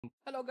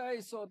Hello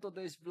guys, so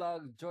today's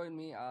vlog, join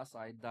me as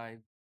I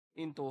dive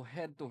into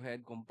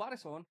head-to-head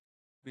comparison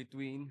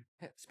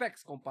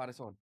specs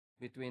comparison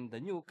between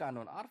the new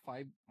Canon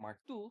R5 Mark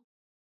II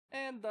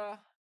and the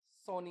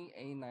Sony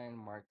A9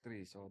 Mark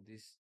III. So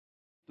these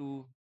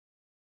two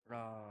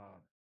uh,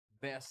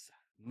 best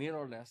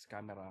mirrorless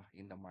camera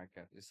in the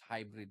market, is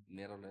hybrid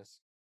mirrorless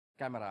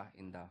camera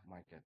in the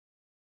market.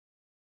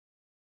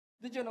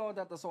 Did you know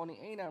that the Sony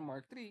A9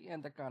 Mark III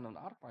and the Canon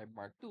R5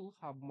 Mark II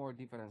have more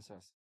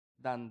differences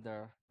than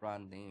their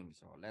brand name?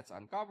 So let's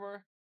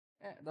uncover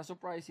the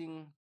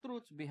surprising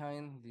truths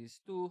behind these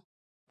two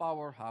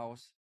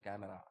powerhouse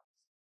cameras.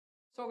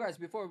 So guys,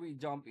 before we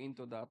jump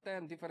into the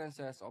 10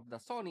 differences of the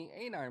Sony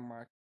A9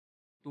 Mark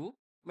II,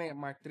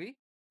 Mark III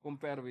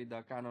compared with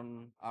the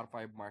Canon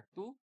R5 Mark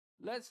II,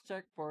 let's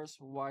check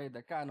first why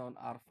the Canon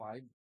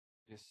R5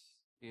 is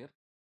here.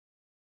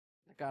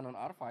 The Canon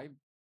R5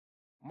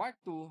 Mark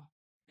II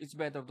is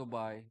better to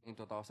buy in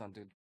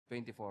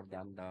 2024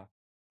 than the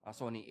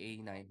Sony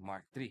A9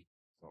 Mark III.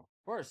 So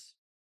first,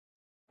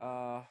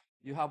 uh,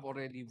 you have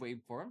already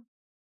waveform.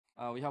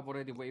 We have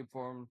already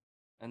waveform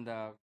and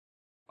the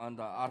on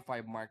the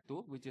R5 Mark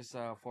II, which is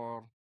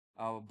for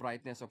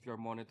brightness of your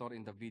monitor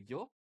in the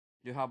video.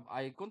 You have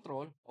eye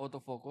control,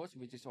 autofocus,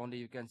 which is only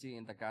you can see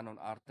in the Canon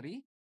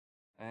R3,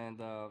 and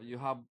you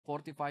have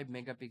 45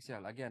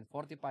 megapixel. Again,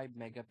 45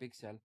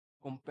 megapixel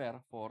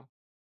compare for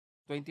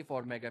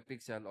 24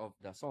 megapixel of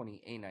the Sony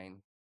A9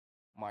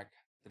 Mark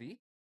III.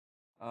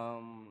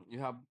 You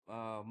have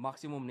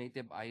maximum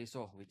native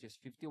ISO, which is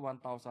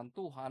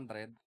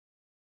 51,200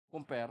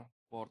 compare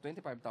for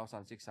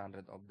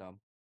 25,600 of the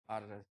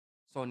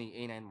Sony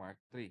A9 Mark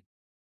III.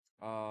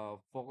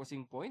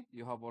 Focusing point,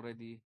 you have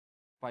already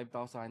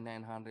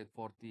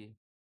 5,940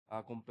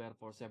 compare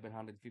for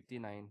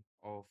 759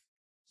 of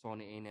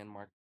Sony A9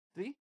 Mark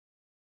III.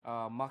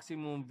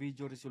 Maximum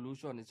video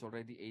resolution is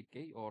already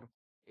 8K or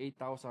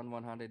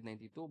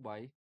 8,192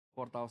 by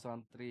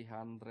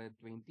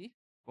 4,320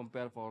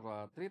 compare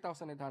for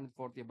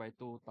 3,840 by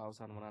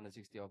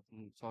 2,160 of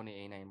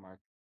Sony A9 Mark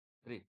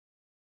III.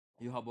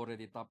 You have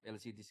already top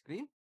LCD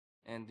screen,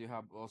 and you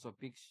have also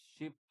peak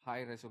shift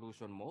high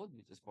resolution mode,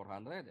 which is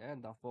 400,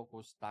 and the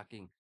focus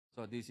stacking.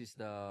 So this is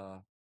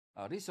the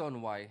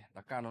reason why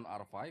the Canon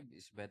R5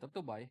 is better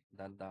to buy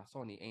than the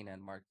Sony A9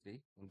 Mark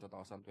III in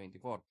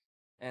 2024.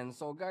 And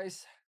so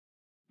guys,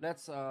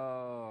 let's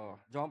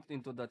jump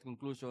into the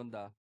conclusion,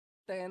 the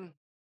 10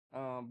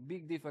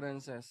 big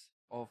differences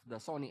of the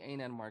Sony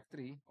A9 Mark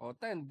III, or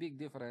 10 big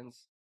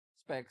difference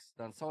specs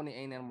than Sony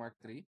A9 Mark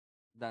III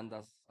than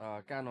the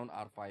Canon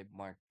R5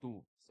 Mark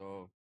II.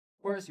 So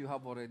first, you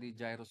have already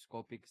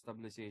gyroscopic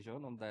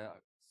stabilization on the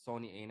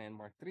Sony A9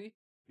 Mark III.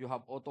 You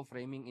have auto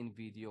framing in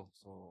video.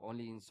 So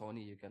only in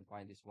Sony you can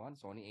find this one.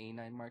 Sony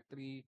A9 Mark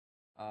III.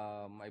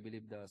 I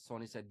believe the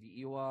Sony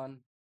ZV-E1,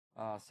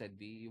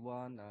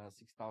 ZV-E1,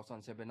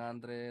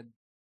 6700.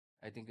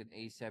 I think an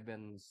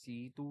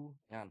A7C2.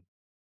 Yan.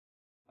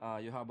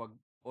 You have a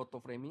auto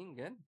framing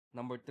again.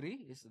 Number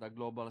 3 is the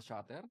global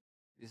shutter.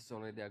 This is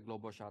already a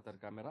global shutter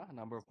camera.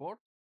 Number 4,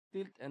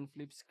 tilt and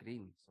flip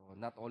screen. So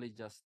not only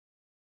just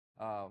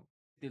uh,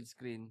 tilt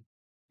screen,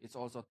 it's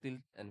also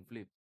tilt and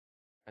flip.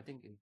 I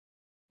think,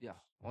 yeah,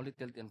 only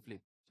tilt and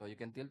flip. So you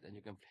can tilt and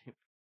you can flip.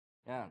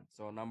 Yeah.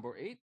 So number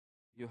 8,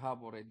 you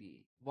have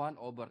already 1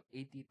 over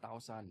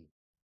 80,000.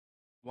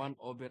 1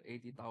 over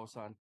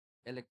 80,000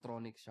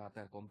 electronic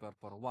shutter compared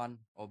for 1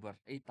 over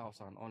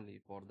 8,000 only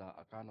for the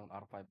Canon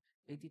R5.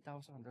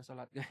 80,000, there's a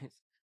lot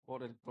guys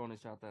for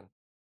electronic shutter.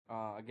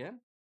 Again,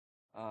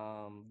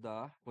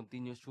 the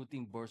continuous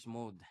shooting burst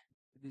mode.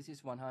 This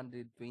is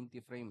 120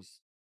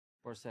 frames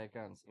per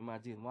second.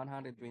 Imagine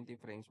 120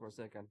 frames per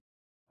second.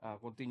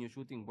 Continuous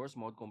shooting burst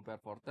mode compared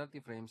for 30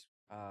 frames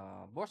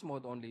burst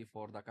mode only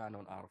for the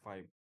Canon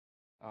R5.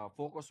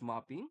 Focus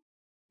mapping,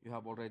 you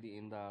have already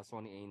in the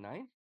Sony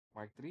A9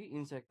 Mark III.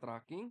 Insect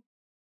tracking,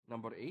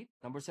 number 8.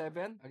 Number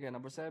 7, again,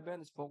 number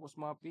 7 is focus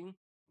mapping.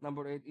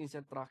 Number 8,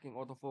 insect tracking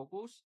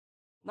autofocus.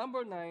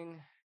 Number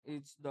 9,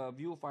 it's the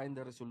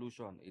viewfinder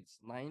resolution. It's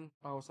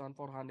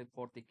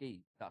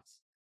 9,440K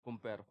dots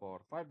compared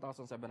for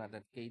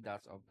 5,700K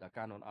dots of the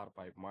Canon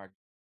R5 Mark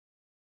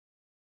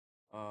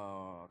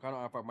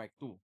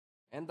II.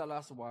 And the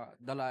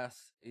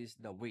last is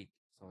the weight.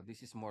 So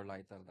this is more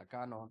lighter. The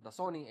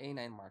Sony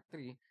A9 Mark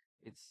III,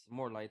 it's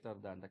more lighter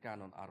than the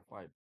Canon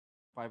R5.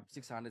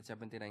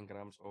 679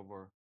 grams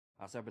over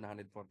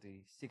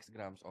 746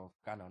 grams of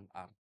Canon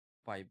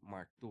R5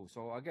 Mark II.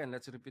 So again,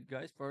 let's repeat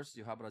guys. First,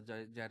 you have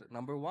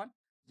number 1,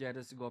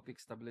 gyroscopic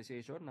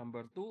stabilization.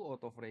 Number 2,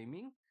 auto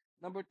framing.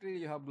 Number 3,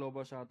 you have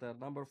global shutter.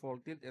 Number 4,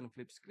 tilt and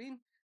flip screen.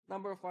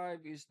 Number 5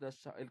 is the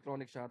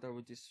electronic shutter,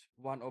 which is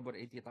 1 over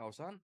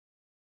 80,000.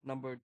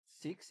 Number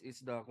 6 is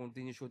the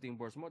continuous shooting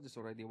burst mode. It's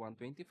already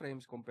 120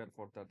 frames compared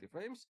for 30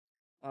 frames.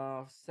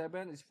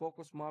 7 is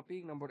focus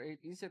mapping. Number 8,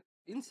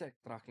 insect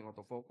tracking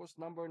autofocus.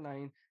 Number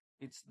 9,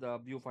 it's the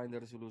viewfinder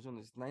resolution.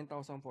 It's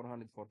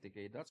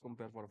 9,440K dots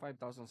compared for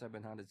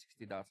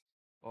 5,760 dots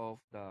of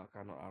the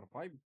Canon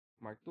R5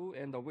 Mark II.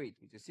 And the weight,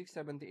 which is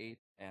 678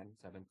 and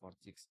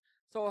 746.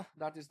 So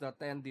that is the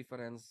 10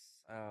 differences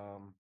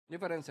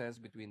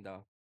between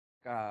the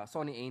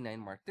Sony A9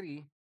 Mark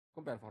III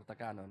compared for the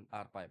Canon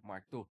R5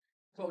 Mark II.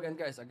 So again,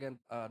 guys,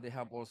 they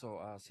have also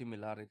a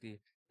similarity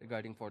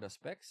regarding for the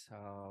specs.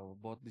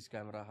 Both this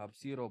camera have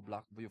zero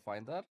black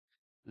viewfinder,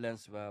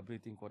 lens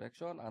breathing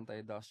correction,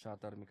 anti-dust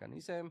shutter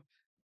mechanism,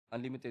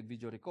 unlimited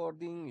video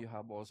recording. You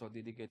have also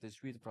dedicated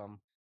switch from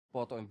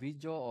photo and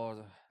video,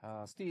 or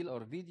still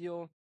or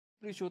video,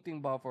 free shooting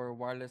buffer,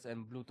 wireless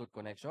and Bluetooth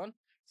connection,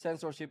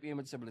 censorship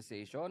image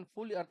stabilization,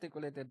 fully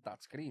articulated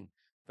touchscreen,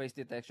 face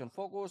detection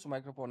focus,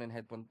 microphone and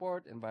headphone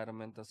port,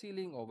 environmental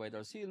sealing or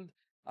weather sealed,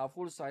 a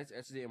full-size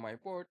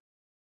HDMI port,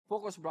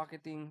 focus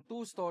bracketing,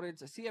 two storage,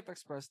 CF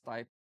Express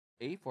Type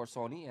A for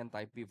Sony and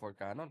Type B for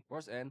Canon, of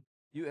course, and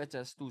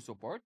UHS 2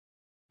 support,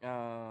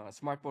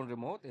 smartphone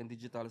remote and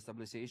digital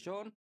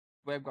stabilization,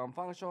 webcam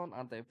function,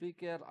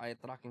 anti-flicker, eye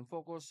tracking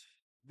focus,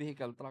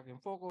 vehicle tracking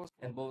focus,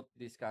 and both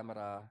this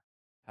camera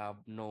have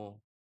no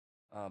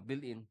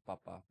built-in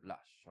pop-up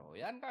flash. So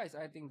yan guys,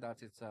 I think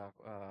that's its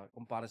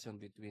comparison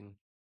between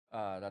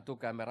the two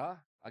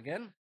camera.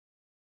 Again,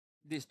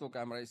 these two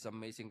camera is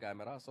amazing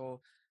camera.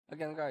 So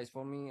again guys,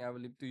 for me, I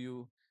will leave to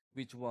you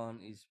which one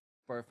is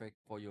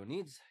perfect for your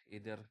needs.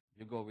 Either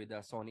you go with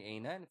the Sony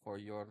A9 for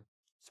your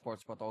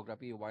sports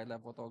photography,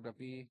 wildlife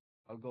photography,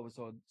 I'll go with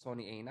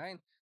Sony A9.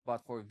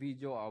 But for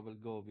video, I will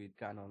go with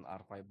Canon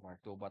R5 Mark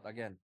II. But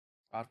again,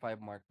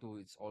 R5 Mark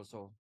II is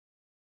also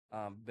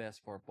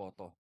best for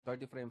photo.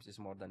 30 frames is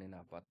more than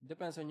enough, but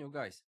depends on you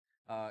guys.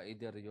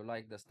 Either you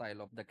like the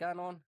style of the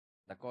Canon,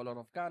 the color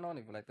of Canon.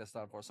 If you like the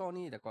style for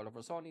Sony, the color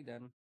for Sony,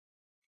 then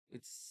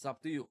it's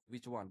up to you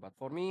which one. But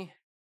for me,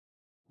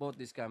 both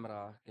this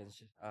camera can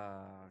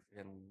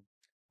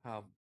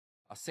have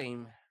a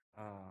same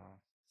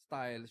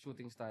style,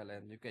 shooting style,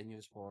 and you can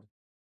use for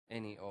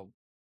any of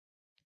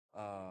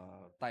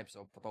types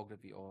of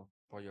photography or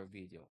for your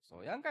video.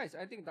 So yeah guys,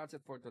 I think that's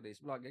it for today's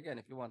vlog. Again,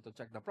 if you want to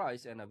check the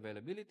price and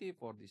availability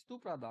for these two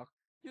products,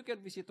 you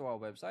can visit our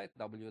website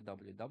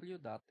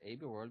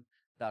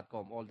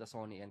www.abworld.com. All the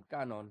Sony and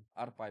Canon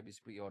R5 is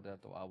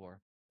pre-ordered to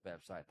our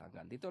website.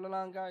 Hanggang dito na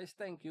lang guys.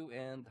 Thank you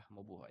and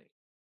mabuhay.